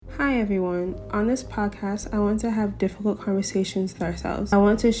Hi everyone. On this podcast, I want to have difficult conversations with ourselves. I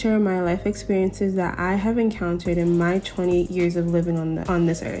want to share my life experiences that I have encountered in my 28 years of living on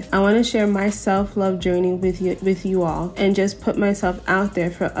this earth. I want to share my self-love journey with you all and just put myself out there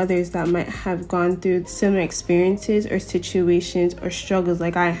for others that might have gone through similar experiences or situations or struggles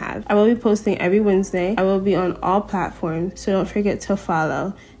like I have. I will be posting every Wednesday. I will be on all platforms, so don't forget to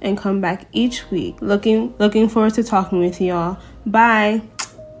follow and come back each week. Looking forward to talking with y'all. Bye.